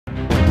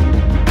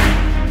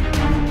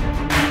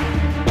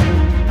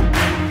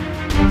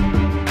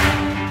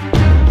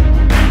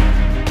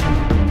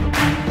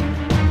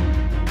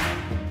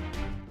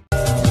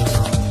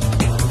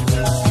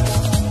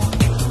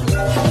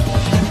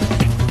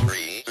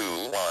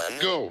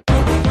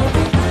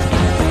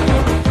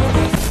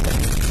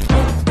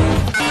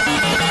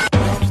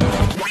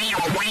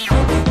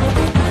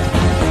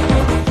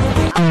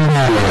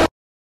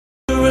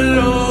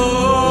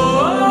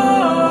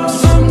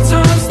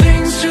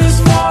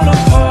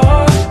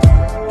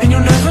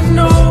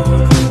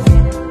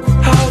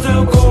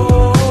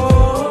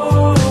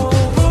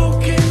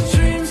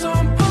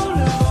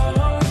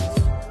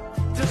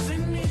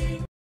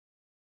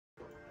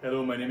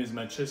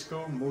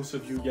Mattchessco. Most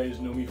of you guys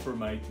know me for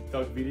my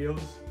TikTok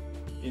videos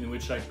in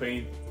which I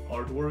paint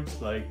artworks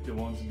like the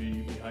ones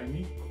behind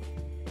me.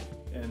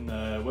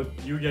 And what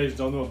you guys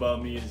don't know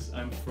about me is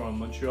I'm from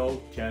Montreal,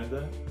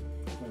 Canada.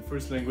 My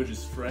first language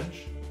is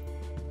French,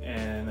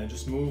 and I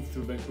just moved to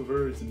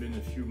Vancouver. It's been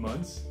a few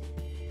months.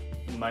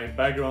 My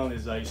background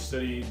is I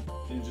studied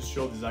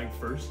industrial design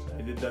first.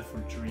 I did that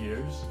for 3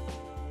 years,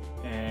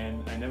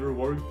 and I never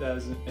worked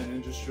as an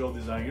industrial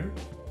designer.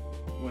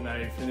 When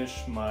I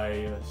finished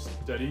my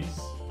studies,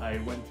 I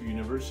went to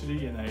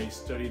university and I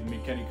studied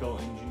mechanical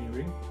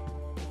engineering.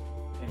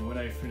 And when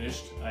I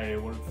finished, I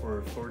worked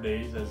for 4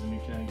 days as a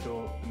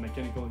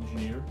mechanical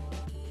engineer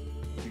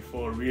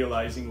before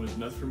realizing it was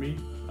not for me.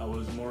 I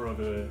was more of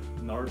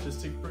an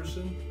artistic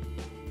person,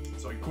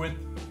 so I quit.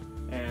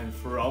 And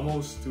for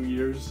almost 2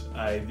 years,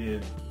 I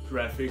did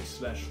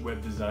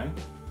graphics/web design.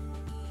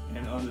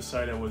 And on the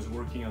side, I was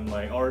working on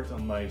my art,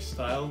 on my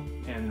style.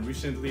 And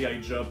recently, I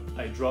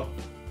dropped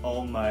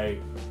all my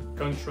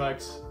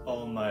contracts,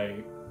 all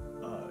my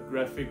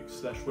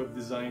graphic/web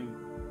design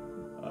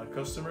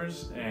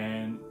customers,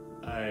 and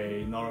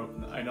I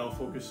now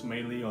focus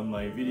mainly on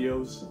my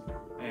videos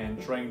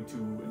and trying to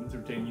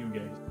entertain you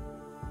guys.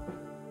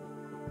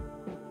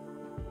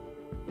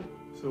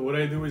 So what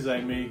I do is I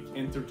make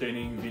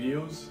entertaining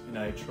videos and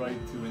I try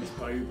to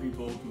inspire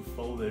people to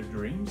follow their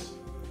dreams.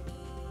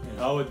 And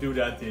how I do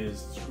that is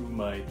through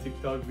my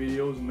TikTok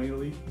videos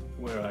mainly,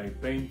 where I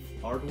paint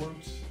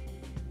artworks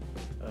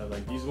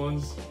like these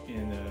ones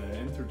in an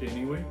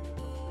entertaining way.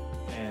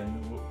 And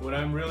what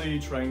I'm really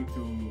trying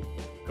to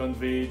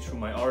convey through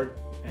my art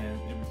and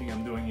everything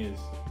I'm doing is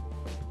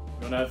you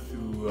don't have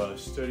to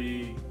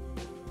study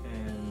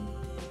and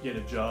get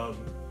a job.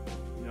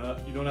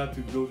 You don't have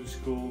to go to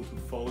school to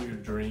follow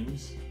your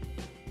dreams.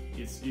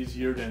 It's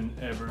easier than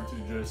ever to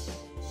just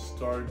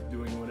start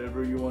doing whatever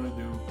you want to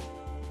do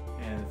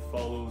and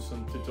follow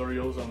some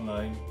tutorials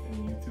online and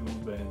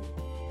YouTube, and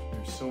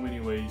there's so many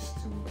ways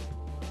to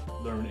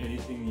learn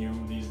anything new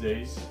these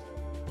days.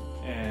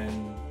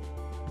 And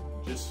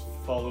just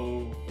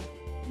follow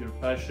your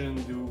passion,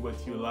 do what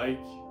you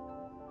like,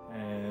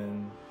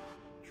 and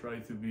try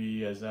to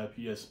be as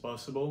happy as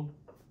possible.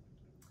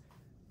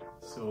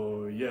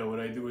 So yeah, what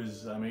I do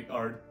is I make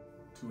art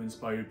to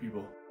inspire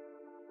people.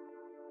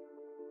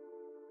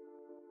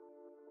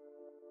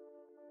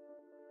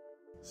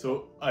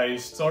 So I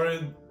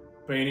started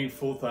painting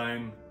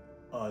full-time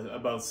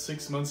about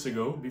 6 months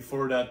ago.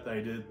 Before that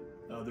I did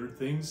other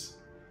things.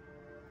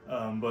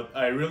 But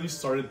I really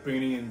started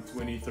painting in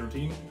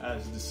 2013,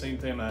 as the same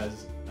time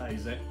as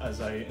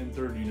I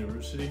entered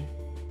university.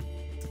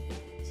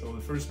 So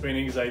the first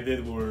paintings I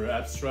did were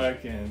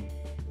abstract, and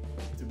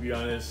to be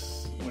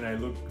honest, when I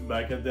look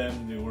back at them,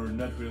 they were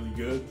not really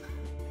good.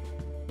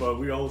 But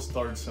we all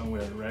start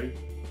somewhere, right?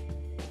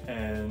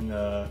 And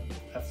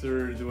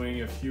after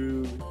doing a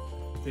few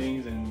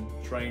things and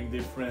trying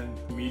different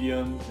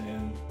mediums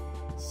and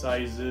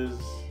sizes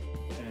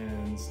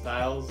and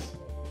styles,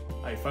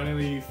 I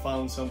finally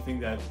found something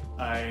that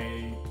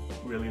I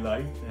really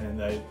liked and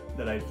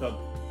that I thought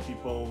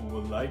people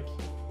would like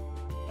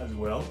as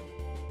well.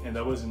 And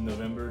that was in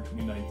November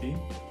 2019,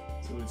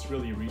 so it's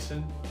really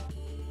recent.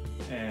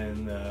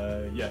 And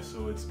yeah,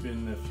 so it's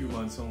been a few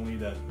months only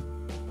that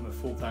I'm a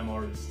full-time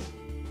artist.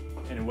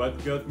 And what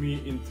got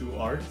me into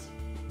art?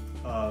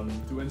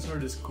 To answer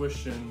this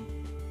question,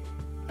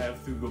 I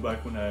have to go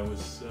back when I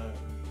was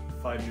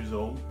 5 years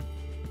old.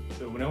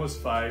 So when I was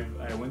 5,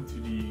 I went to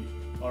the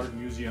art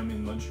museum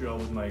in Montreal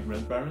with my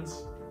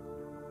grandparents,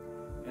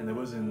 and there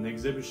was an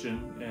exhibition,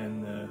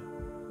 and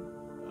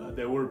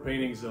there were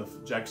paintings of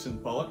Jackson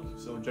Pollock.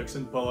 So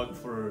Jackson Pollock,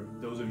 for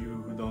those of you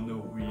who don't know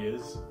who he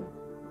is,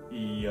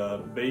 he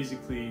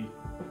basically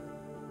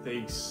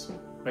takes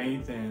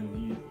paint and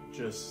he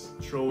just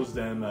throws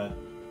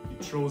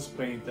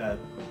paint at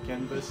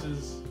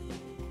canvases.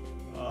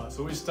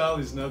 So his style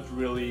is not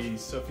really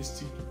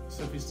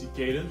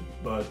sophisticated,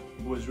 but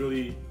was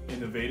really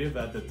innovative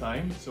at the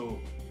time. So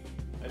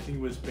I think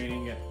he was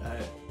painting at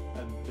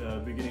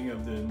the beginning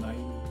of the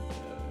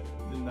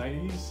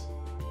 90s.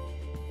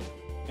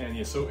 And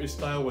yeah, so his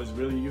style was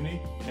really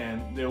unique,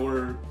 and there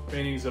were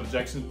paintings of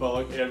Jackson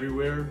Pollock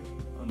everywhere,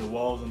 on the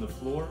walls, on the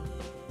floor.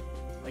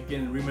 I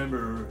can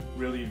remember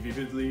really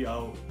vividly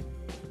how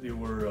they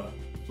were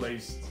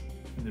placed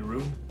in the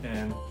room.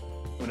 And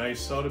when I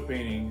saw the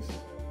paintings,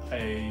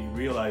 I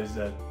realized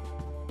that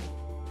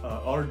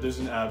art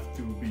doesn't have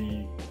to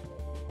be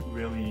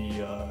really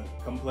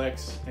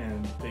complex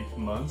and take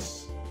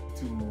months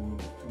to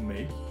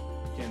make.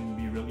 It can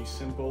be really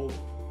simple.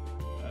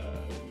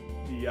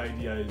 The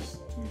idea is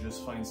to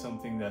just find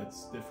something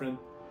that's different.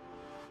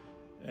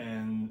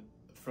 And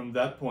from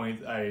that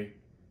point,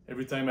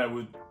 every time I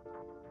would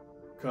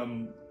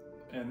come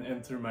and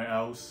enter my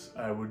house,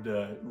 I would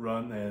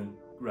run and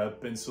grab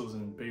pencils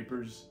and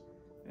papers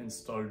and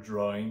start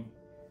drawing.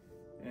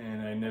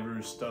 And I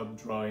never stopped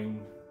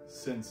drawing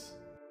since.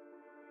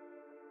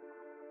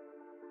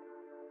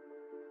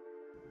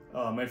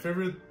 My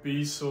favorite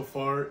piece so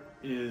far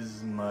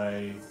is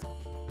my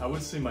I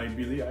would say my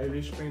Billie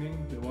Eilish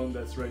painting, the one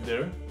that's right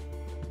there,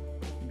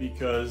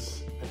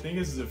 because I think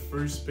it's the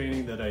first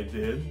painting that I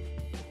did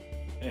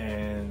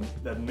and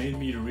that made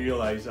me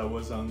realize I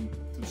was on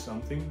to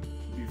something.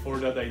 Before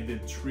that I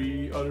did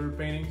 3 other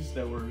paintings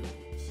that were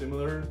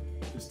similar,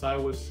 the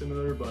style was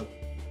similar, but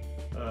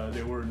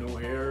there were no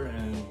hair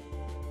and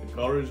the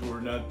colors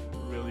were not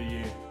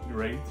really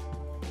great.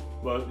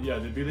 But yeah,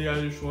 the Billie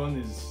Eilish one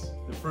is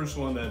the first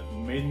one that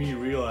made me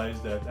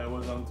realize that I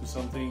was onto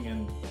something,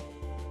 and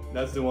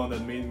that's the one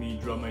that made me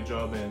drop my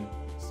job and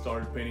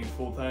start painting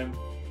full-time.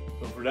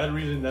 So for that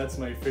reason, that's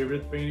my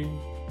favorite painting.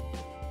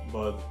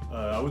 But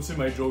I would say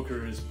my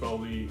Joker is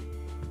probably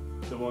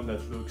the one that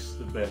looks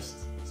the best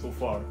so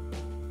far.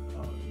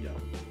 Yeah.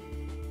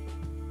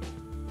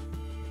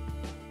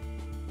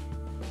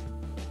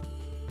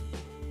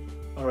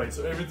 Alright,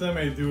 so every time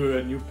I do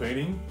a new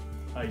painting,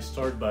 I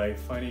start by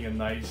finding a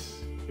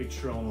nice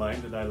picture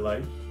online that I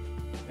like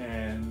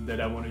and that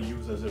I want to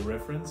use as a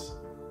reference.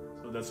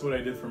 So that's what I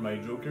did for my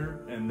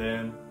Joker, and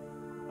then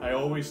I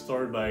always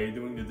start by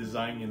doing the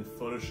design in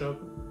Photoshop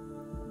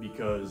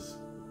because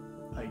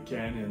I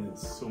can, and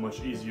it's so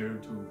much easier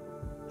to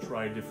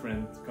try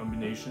different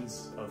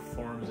combinations of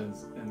forms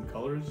and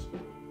colors.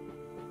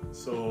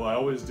 So I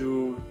always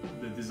do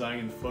the design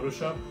in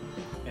Photoshop,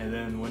 and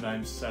then when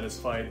I'm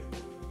satisfied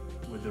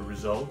with the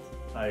result,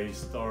 I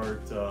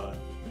start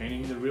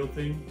painting the real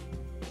thing,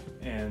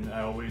 and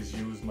I always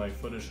use my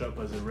Photoshop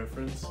as a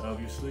reference,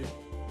 obviously.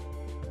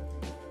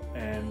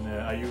 And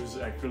I use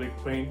acrylic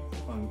paint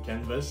on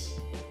canvas,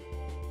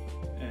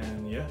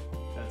 and yeah,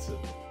 that's it.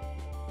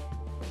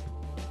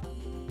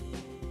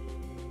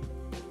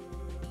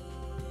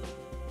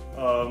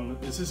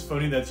 This is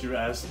funny that you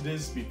asked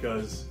this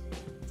because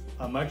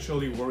I'm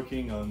actually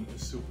working on a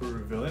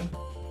super villain.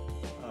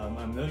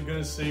 I'm not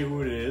gonna say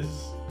who it is,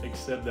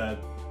 except that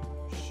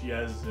she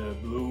has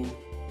blue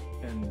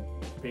and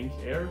pink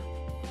hair,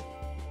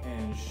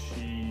 and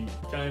she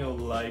kind of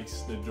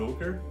likes the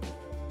Joker.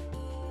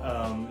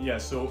 Yeah,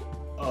 so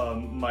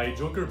my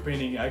Joker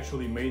painting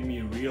actually made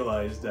me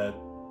realize that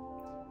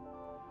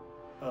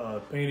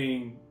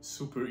painting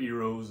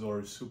superheroes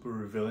or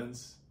super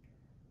villains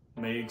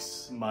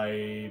makes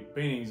my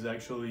paintings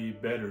actually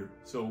better.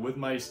 So with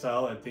my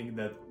style, I think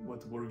that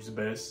what works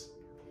best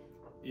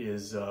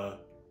is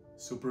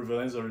super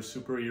villains or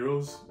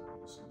superheroes.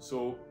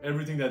 So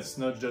everything that's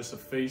not just a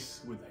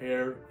face with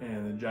hair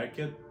and a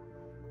jacket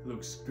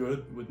looks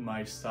good with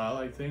my style,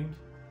 I think.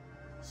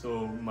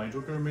 So my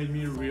Joker made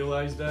me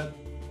realize that,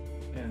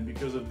 and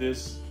because of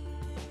this,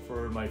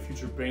 for my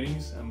future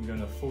paintings, I'm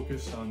gonna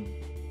focus on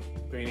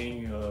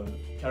painting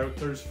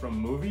characters from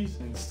movies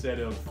instead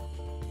of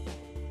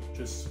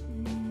just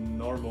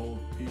normal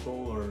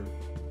people or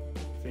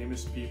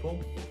famous people.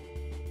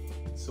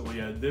 So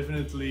yeah,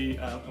 definitely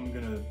I'm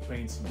gonna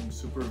paint some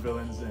super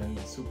villains and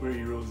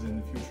superheroes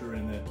in the future,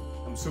 and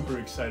I'm super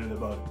excited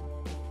about it.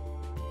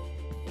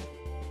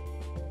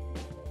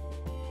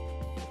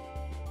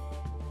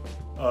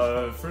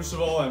 First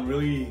of all, I'm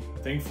really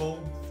thankful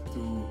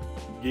to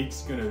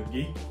Geeks Gonna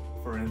Geek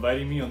for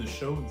inviting me on the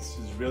show. This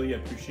is really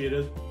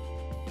appreciated,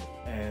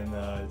 and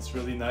it's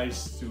really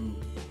nice to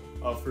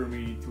offer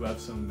me to have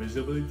some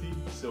visibility.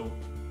 So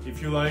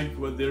if you like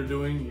what they're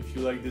doing, if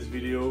you like this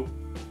video,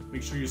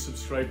 make sure you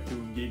subscribe to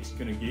Geeks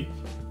Gonna Geek,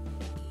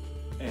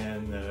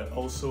 and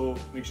also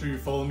make sure you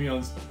follow me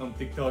on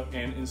TikTok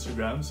and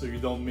Instagram so you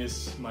don't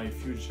miss my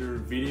future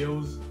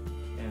videos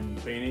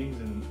and paintings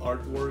and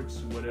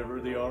artworks, whatever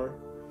they are.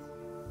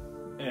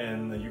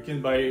 And you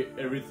can buy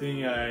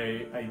everything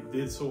I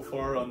did so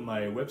far on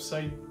my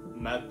website,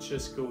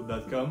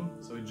 Mattchessco.com.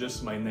 So it's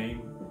just my name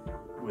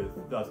with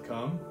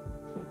 .com.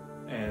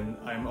 And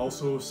I'm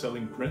also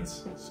selling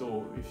prints.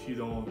 So if you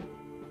don't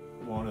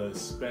want to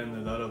spend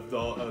a lot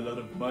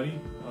of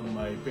money on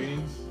my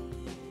paintings,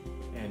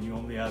 and you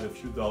only have a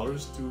few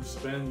dollars to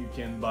spend, you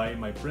can buy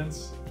my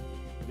prints.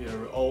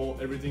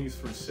 Everything is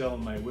for sale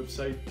on my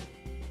website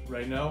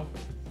right now.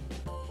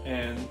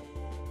 And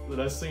the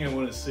last thing I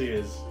want to say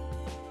is,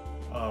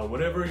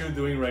 whatever you're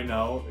doing right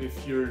now,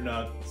 if you're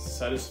not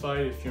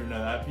satisfied, if you're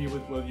not happy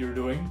with what you're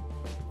doing,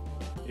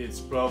 it's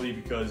probably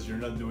because you're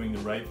not doing the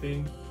right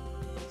thing.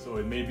 So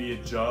it may be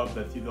a job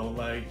that you don't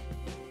like,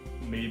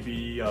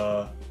 maybe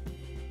I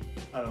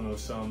don't know,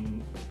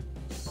 some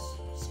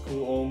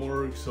school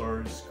homeworks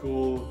or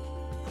school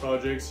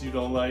projects you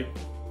don't like.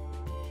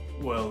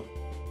 Well,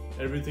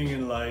 everything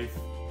in life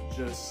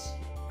just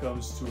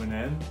comes to an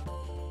end.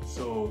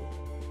 So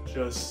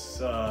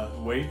just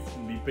wait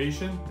and be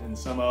patient, and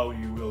somehow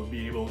you will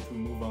be able to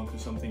move on to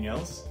something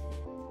else.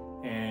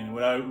 And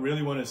what I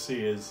really want to say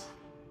is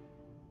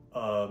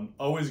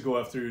always go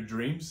after your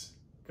dreams,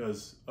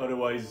 because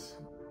otherwise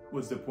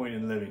what's the point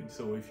in living?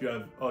 So if you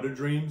have other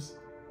dreams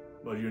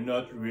but you're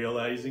not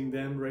realizing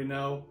them right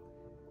now,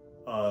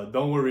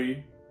 don't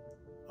worry,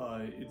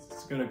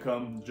 it's gonna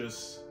come.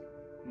 Just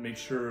make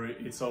sure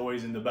it's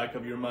always in the back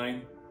of your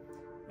mind.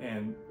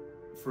 And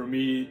for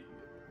me,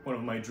 one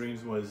of my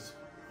dreams was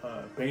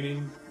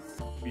painting,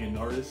 be an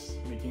artist,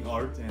 making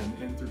art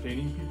and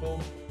entertaining people.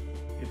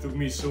 it took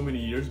me so many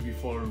years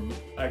before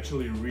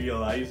actually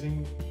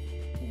realizing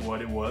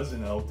what it was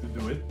and how to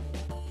do it.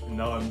 And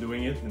now I'm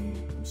doing it, and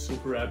I'm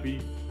super happy,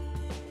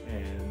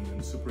 and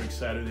I'm super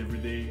excited every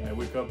day. I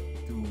wake up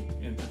to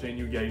entertain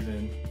you guys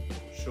and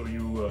show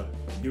you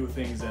new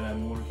things that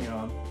I'm working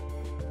on.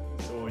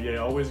 So yeah,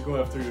 always go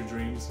after your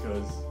dreams,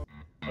 because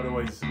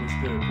otherwise what's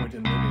the point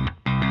in living?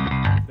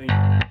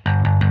 Thank you.